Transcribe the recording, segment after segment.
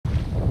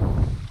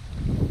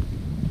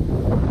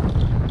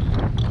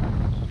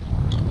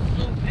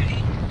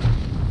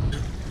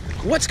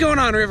What's going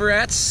on, River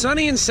Rats?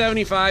 Sunny and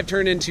 75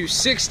 turned into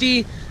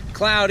 60,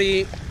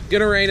 cloudy,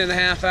 gonna rain in a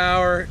half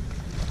hour.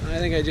 I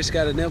think I just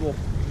got a nibble.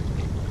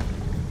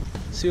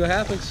 See what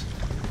happens.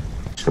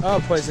 Oh,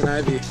 poison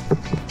ivy.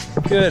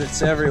 Good,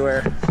 it's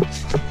everywhere.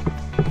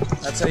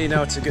 That's how you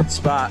know it's a good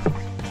spot.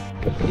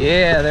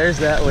 Yeah, there's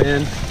that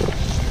wind.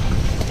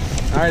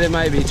 All right, it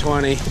might be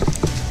 20.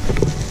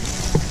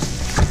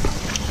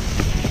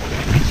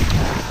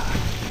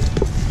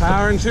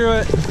 Powering through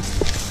it.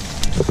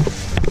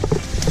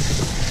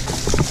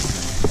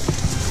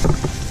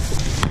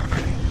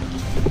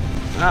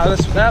 Wow,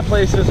 that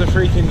place is a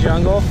freaking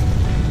jungle.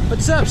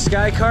 What's up,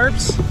 sky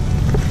carps?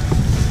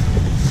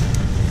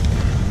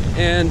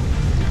 And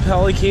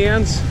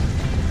pelicans.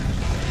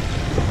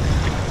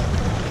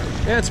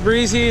 Yeah, it's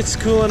breezy, it's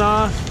cooling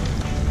off.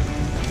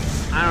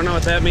 I don't know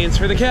what that means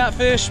for the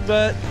catfish,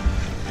 but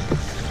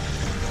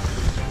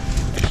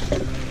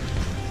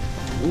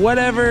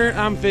whatever,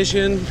 I'm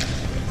fishing.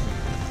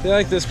 I feel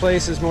like this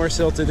place is more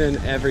silted in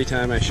every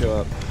time I show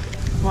up.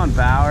 Come on,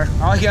 Bauer.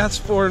 All I got's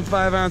 4 and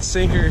 5 ounce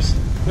sinkers,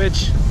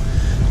 which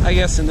I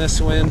guess in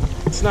this wind,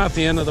 it's not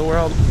the end of the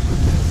world.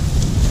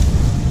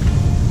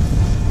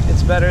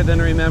 It's better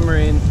than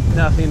remembering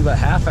nothing but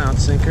half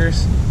ounce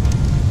sinkers.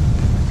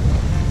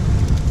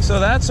 So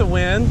that's a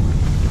win.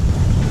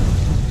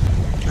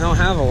 I don't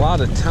have a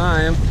lot of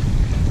time.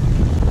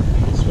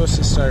 It's supposed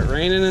to start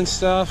raining and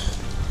stuff.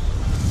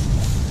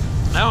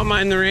 I don't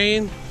mind the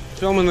rain.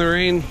 Filming the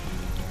rain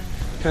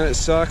kind of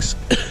sucks.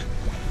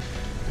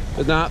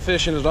 But not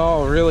fishing at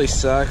all really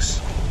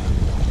sucks.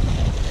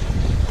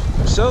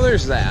 So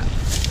there's that.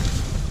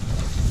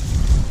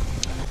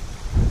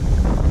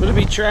 I'm gonna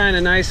be trying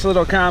a nice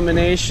little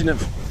combination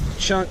of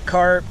chunk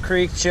carp,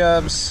 creek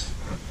chubs,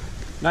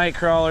 night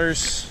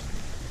crawlers,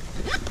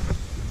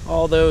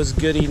 all those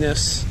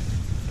goodiness.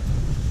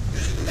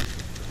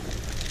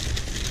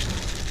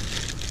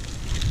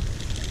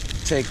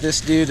 Take this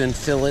dude and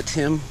fillet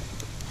him.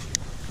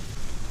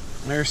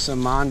 There's some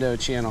Mondo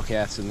channel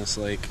cats in this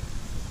lake.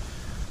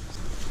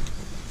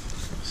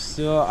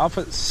 Still, I'll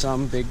put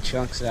some big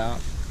chunks out,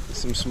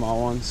 some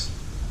small ones,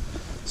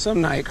 some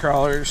night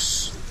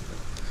crawlers,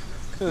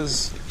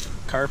 because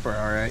carp are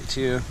alright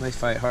too. They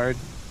fight hard.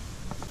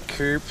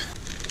 Carp,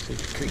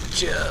 creek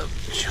chub,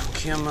 chunk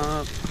him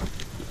up.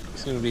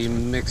 It's gonna be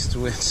mixed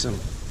with some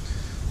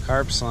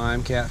carp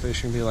slime. Catfish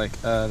are gonna be like,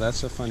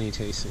 that's a funny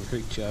tasting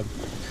creek chub.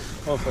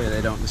 Hopefully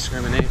they don't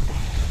discriminate.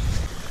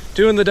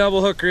 Doing the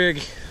double hook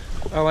rig.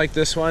 I like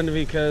this one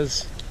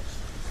because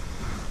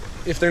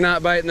if they're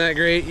not biting that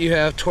great, you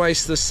have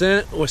twice the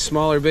scent with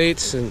smaller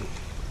baits, and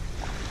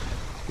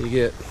you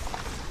get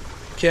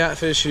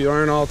catfish who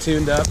aren't all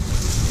tuned up.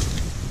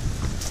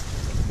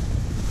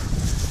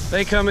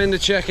 They come in to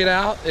check it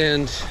out,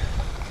 and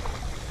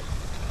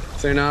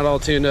if they're not all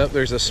tuned up,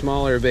 there's a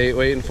smaller bait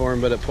waiting for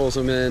them, but it pulls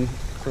them in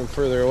from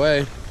further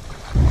away.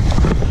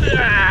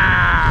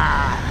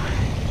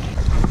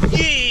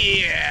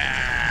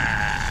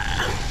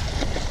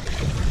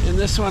 And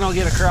this one I'll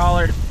get a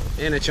crawler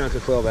and a chunk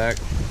of quillback.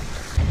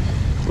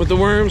 With the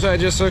worms, I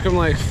just hook them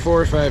like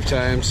 4 or 5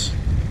 times.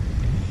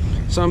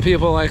 Some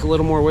people like a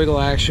little more wiggle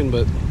action,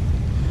 but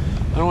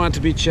I don't want to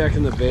be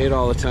checking the bait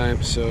all the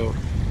time, so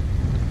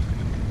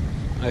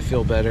I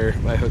feel better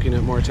by hooking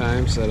it more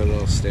times so that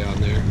it'll stay on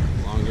there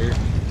longer.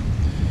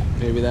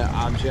 Maybe that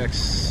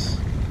logic's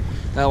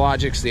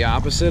the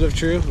opposite of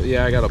true. But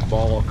yeah, I got a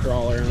ball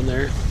crawler on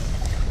there.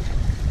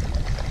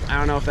 I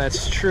don't know if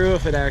that's true,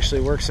 if it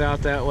actually works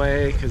out that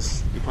way,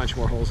 because you punch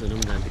more holes in them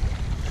than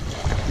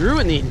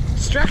ruin the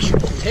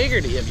structural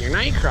integrity of your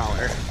night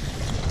crawler.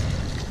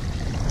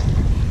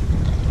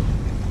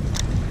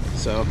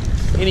 So,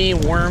 any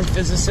worm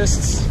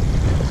physicists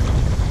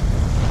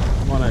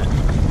want to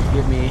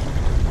give me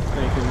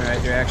think in the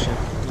right direction?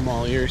 I'm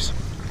all ears.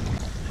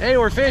 Hey,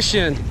 we're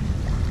fishing.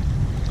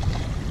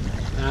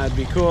 It'd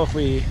be cool if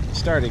we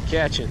started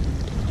catching.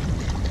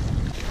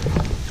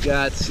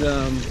 Got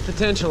some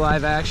potential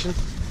live action.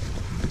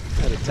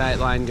 Had a tight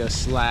line go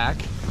slack.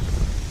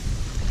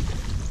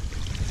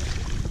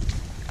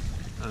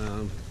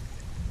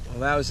 Well,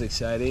 that was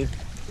exciting.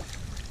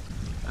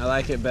 I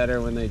like it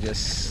better when they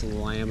just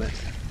slam it.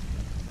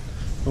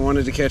 If I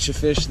wanted to catch a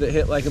fish that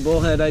hit like a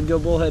bullhead, I'd go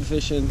bullhead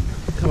fishing.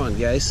 Come on,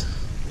 guys.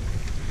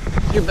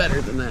 You're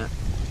better than that.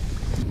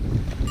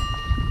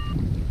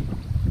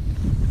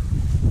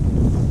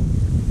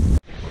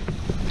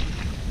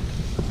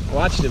 I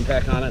watched him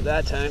peck on it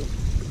that time.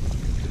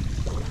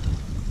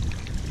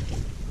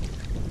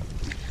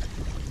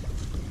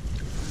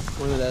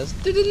 One of those.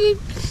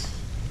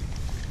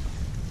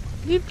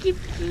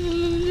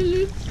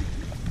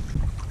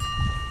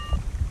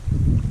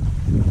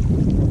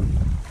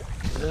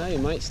 He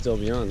might still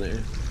be on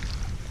there.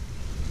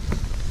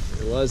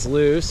 It was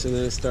loose and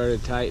then it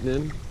started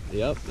tightening.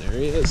 Yep, there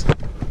he is.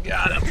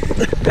 Got him.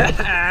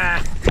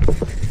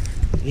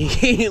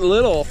 He ain't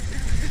little.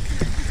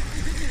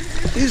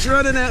 He's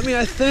running at me,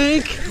 I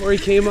think, or he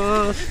came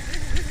off.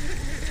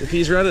 If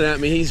he's running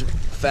at me, he's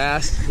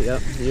fast.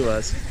 Yep, he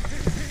was.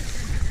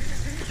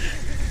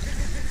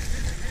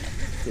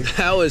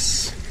 That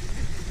was,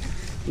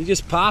 he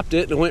just popped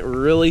it and it went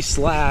really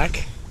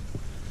slack.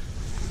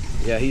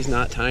 Yeah, he's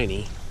not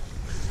tiny.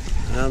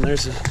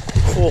 There's a,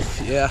 oh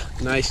yeah,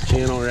 nice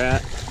channel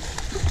rat.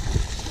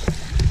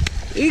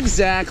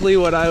 Exactly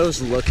what I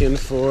was looking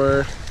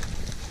for.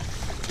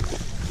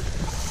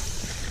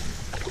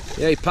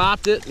 Yeah, he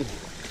popped it and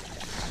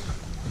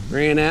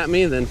ran at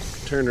me, then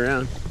turned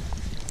around.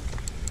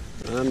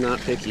 I'm not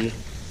picky.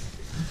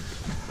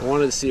 I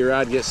wanted to see a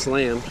rod get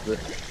slammed, but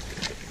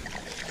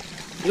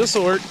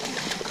this'll work.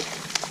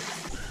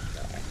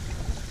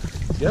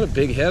 He's got a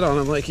big head on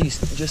him like he's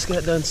just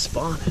got done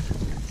spawning.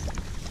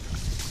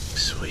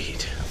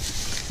 Sweet.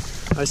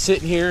 I was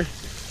sitting here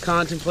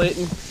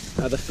contemplating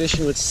how the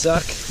fishing would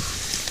suck.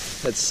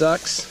 Had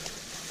sucks.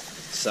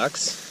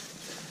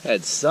 Sucks.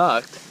 Had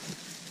sucked.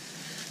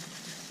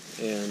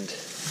 And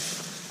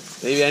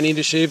maybe I need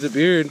to shave the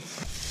beard.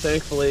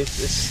 Thankfully,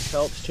 this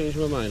helps change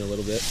my mind a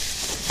little bit.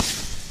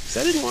 Because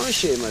I didn't want to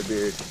shave my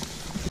beard.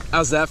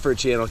 How's that for a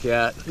channel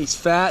cat? He's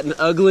fat and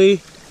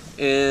ugly,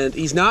 and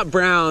he's not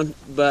brown,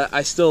 but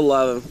I still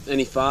love him. And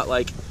he fought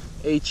like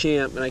a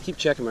champ, and I keep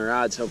checking my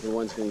rods, hoping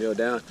one's going to go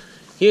down.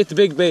 He ate the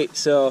big bait,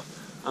 so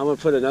I'm going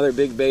to put another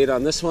big bait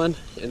on this one,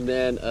 and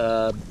then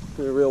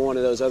reel one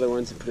of those other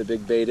ones and put a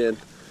big bait in,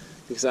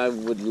 because I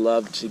would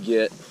love to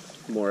get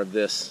more of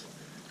this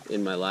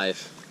in my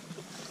life.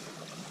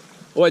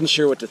 Wasn't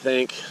sure what to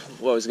think,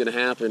 what was going to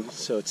happen,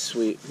 so it's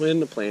sweet when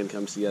the plan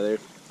comes together.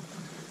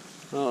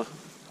 Oh,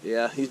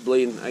 yeah, he's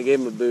bleeding. I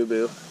gave him a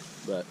boo-boo,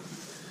 but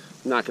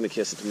I'm not going to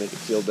kiss it to make it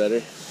feel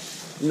better.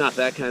 I'm not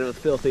that kind of a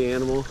filthy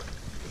animal,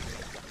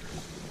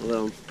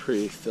 although I'm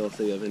pretty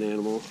filthy of an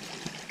animal.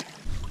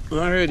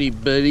 Alrighty,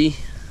 buddy.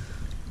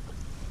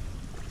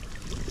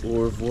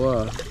 Au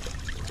revoir.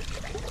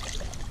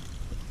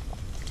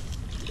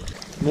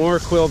 More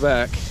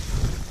quillback.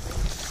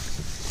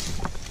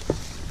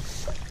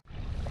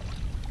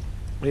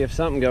 We have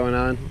something going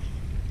on.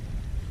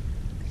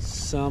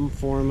 Some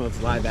form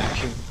of live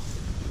action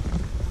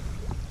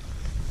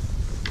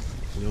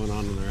going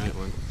on the right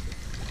one.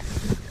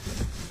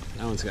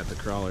 That one's got the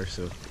crawler,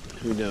 so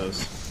who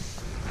knows.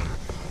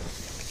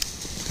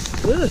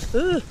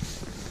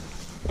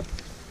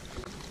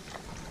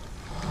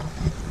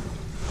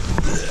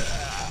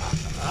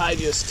 I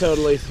just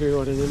totally threw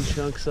one of them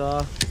chunks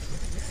off.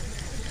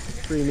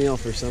 Free meal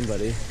for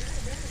somebody.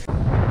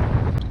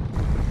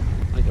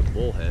 Like a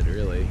bullhead,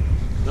 really.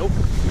 Nope.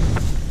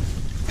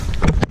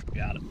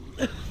 Got him.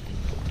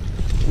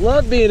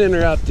 Love being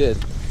interrupted.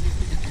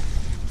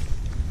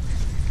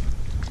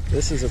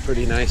 This is a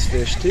pretty nice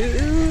fish too.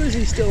 Ooh, is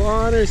he still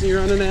on or is he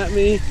running at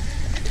me?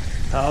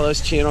 Oh,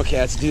 those channel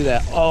cats do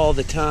that all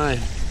the time.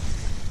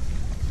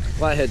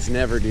 Flatheads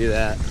never do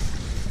that.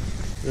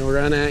 They'll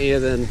run at you,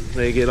 then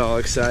they get all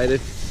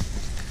excited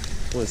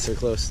once they're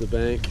close to the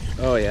bank.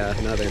 Oh yeah,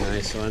 another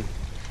nice one.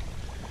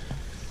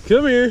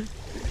 Come here.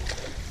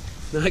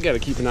 Now I gotta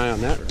keep an eye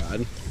on that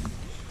rod.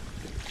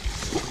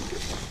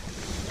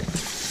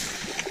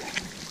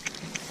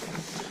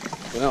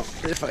 Well,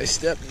 if I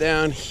step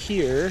down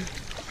here,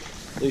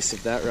 at least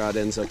if that rod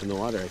ends up in the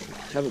water, I can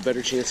have a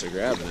better chance of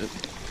grabbing it.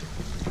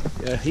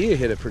 Yeah, he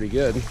hit it pretty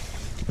good.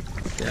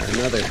 Yeah,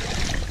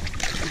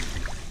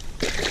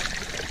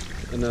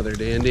 another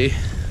dandy.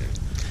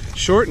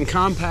 Short and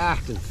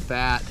compact and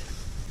fat.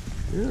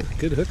 Yeah,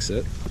 good hook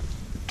set.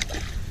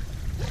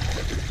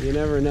 You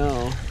never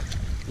know,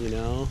 you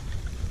know.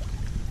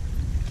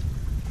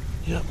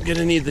 Yep,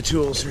 gonna need the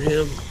tools for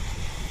him.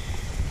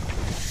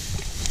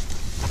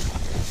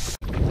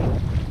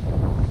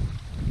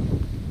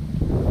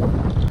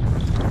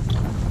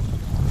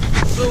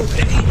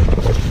 Okay.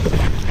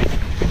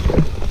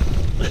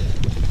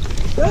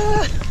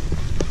 Ah!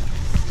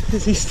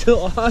 Is he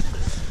still on?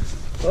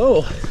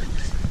 Oh,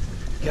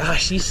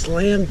 gosh, he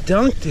slam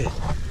dunked it.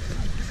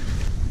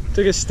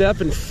 Took a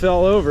step and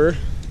fell over.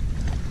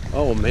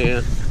 Oh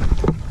man,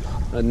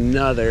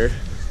 another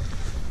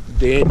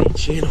dandy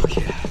channel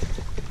cat.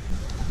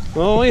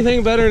 Well, only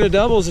thing better than a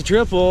double is a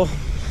triple,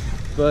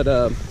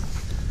 but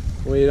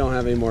we don't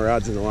have any more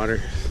rods in the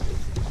water.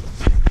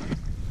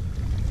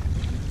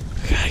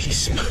 God, he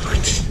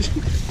smoked.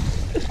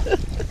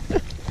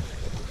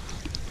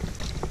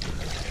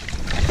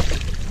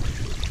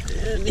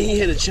 And he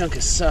hit a chunk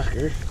of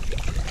sucker.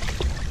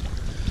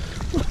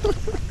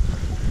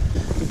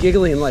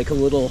 Giggling like a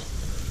little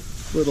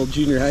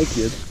junior high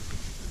kid.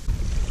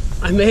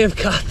 I may have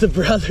caught the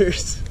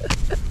brothers.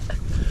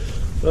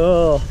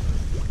 Oh.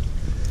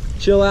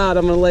 Chill out,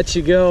 I'm gonna let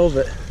you go,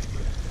 but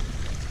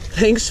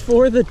thanks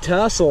for the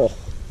tussle,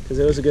 because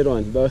it was a good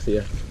one, both of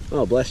you.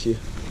 Oh, bless you.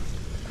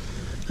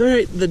 All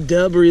right, the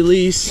dub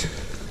release.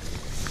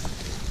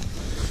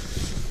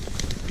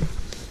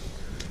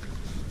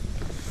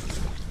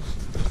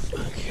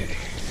 Okay.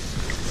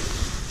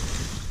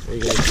 There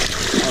you go.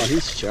 Oh,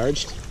 he's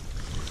charged.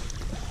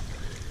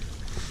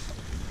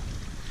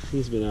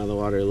 He's been out of the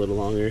water a little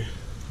longer.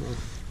 Oh.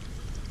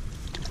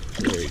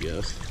 There he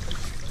goes.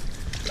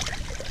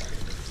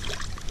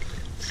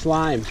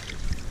 Slime.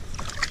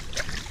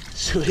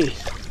 Sweet.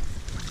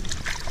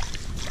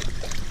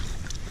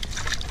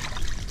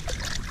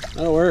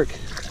 That'll work.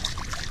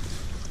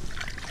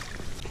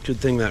 Good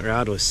thing that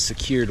rod was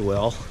secured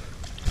well.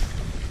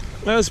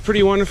 That was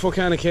pretty wonderful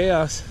kind of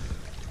chaos.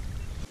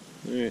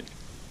 Alright,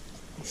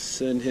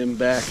 send him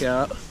back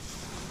out.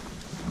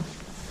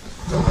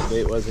 The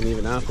bait wasn't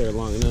even out there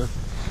long enough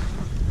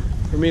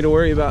for me to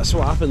worry about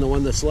swapping the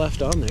one that's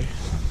left on there.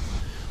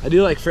 I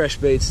do like fresh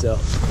bait still.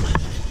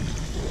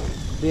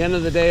 At the end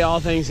of the day, all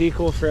things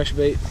equal, fresh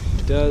bait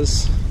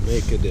does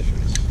make a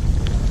difference.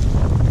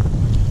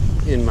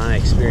 In my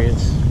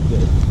experience,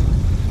 good.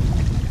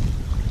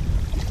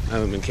 I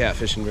haven't been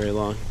catfishing very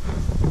long.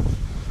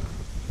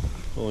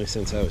 Only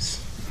since I was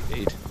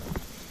 8.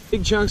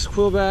 Big chunks of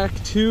quillback,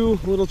 2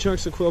 little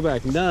chunks of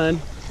quillback,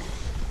 none.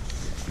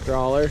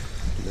 Crawler,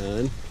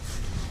 none.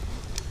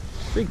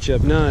 Freak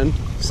chip, none.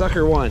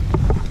 Sucker, 1.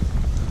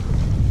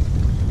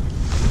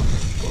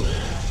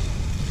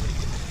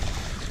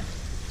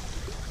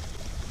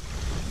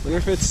 Wonder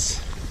if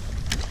it's...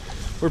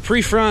 We're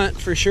pre-front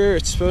for sure.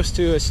 It's supposed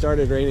to. It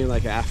started raining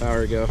like a half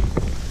hour ago.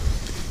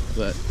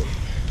 But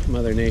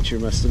Mother Nature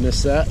must have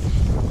missed that.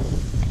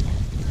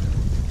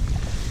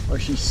 Or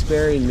she's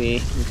sparing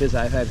me because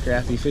I've had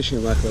crappy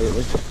fishing luck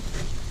lately.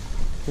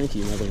 Thank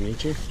you, Mother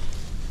Nature.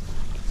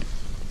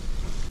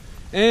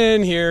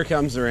 And here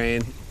comes the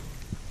rain.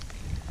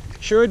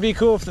 Sure would be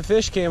cool if the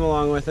fish came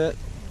along with it.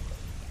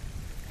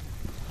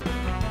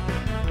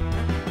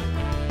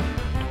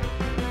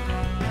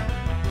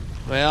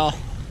 Well,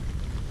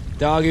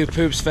 dog who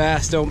poops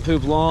fast don't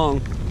poop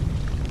long.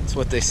 That's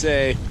what they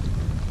say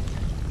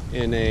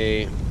in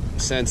a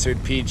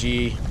censored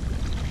PG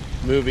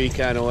movie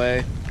kind of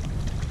way.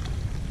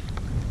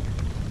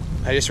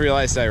 I just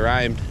realized I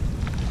rhymed.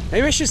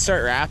 Maybe I should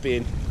start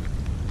rapping.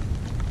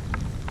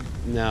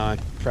 No, I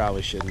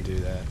probably shouldn't do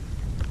that.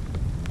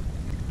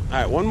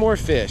 Alright, one more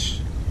fish.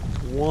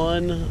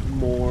 One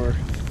more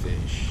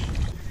fish.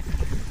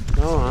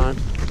 Come on.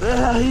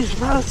 He's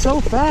running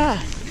so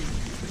fast.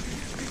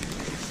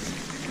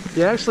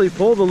 He actually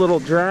pulled a little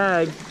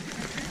drag.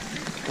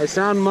 I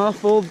sound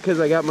muffled because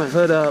I got my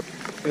hood up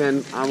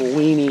and I'm a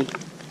weenie.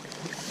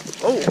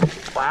 Oh,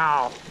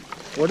 wow.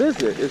 What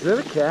is it? Is it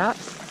a cat?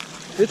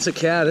 It's a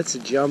cat. It's a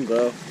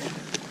jumbo.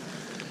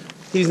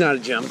 He's not a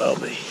jumbo,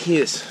 but he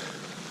is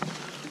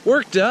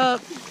worked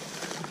up.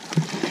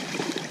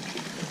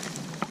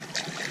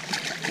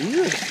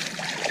 Yeah.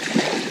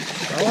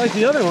 I like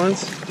the other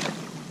ones.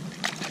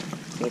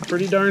 They're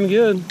pretty darn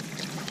good.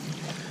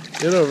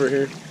 Get over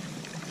here.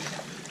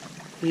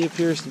 He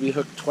appears to be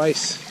hooked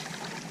twice.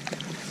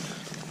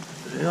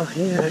 Well,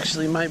 he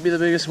actually might be the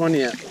biggest one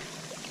yet.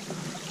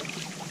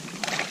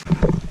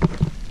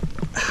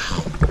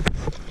 Ow.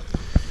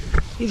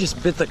 He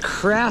just bit the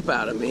crap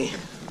out of me.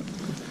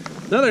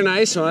 Another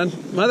nice one.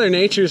 Mother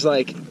Nature's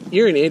like,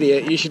 you're an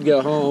idiot, you should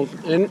go home.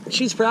 And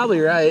she's probably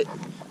right,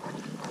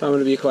 if I'm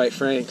gonna be quite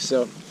frank.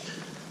 So,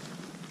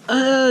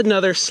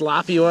 another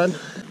sloppy one.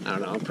 I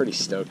don't know, I'm pretty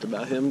stoked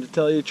about him, to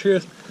tell you the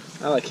truth.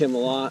 I like him a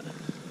lot.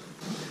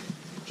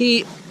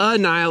 He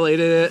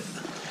annihilated it.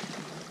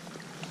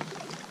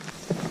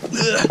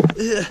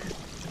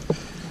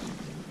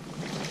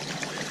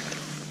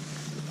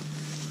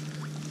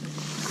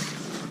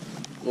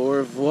 Au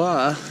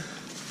revoir,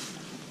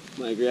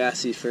 my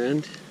grassy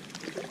friend.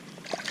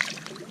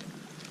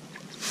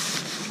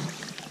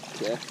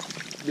 Okay.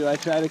 Do I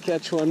try to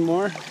catch one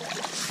more?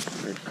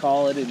 Or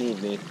call it an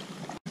evening?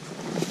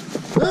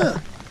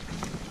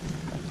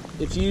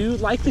 If you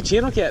like the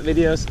channel cat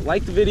videos,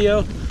 like the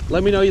video.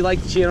 Let me know you like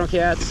the channel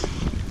cats.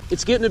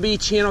 It's getting to be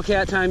channel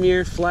cat time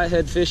year,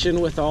 flathead fishing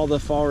with all the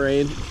fall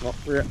rain.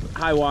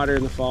 High water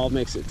in the fall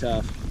makes it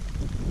tough.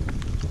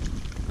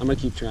 I'm gonna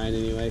keep trying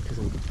anyway because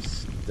I'm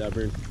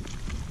stubborn.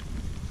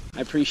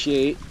 I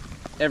appreciate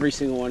every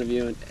single one of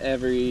you and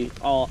every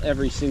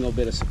single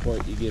bit of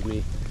support you give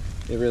me.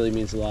 It really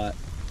means a lot.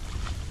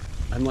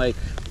 I'm like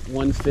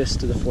one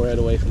fist to the forehead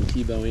away from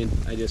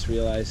Tebowing. I just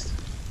realized.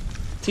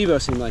 Tebow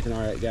seemed like an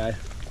alright guy.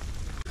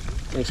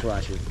 Thanks for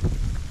watching.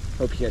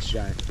 Hope you catch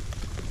giant.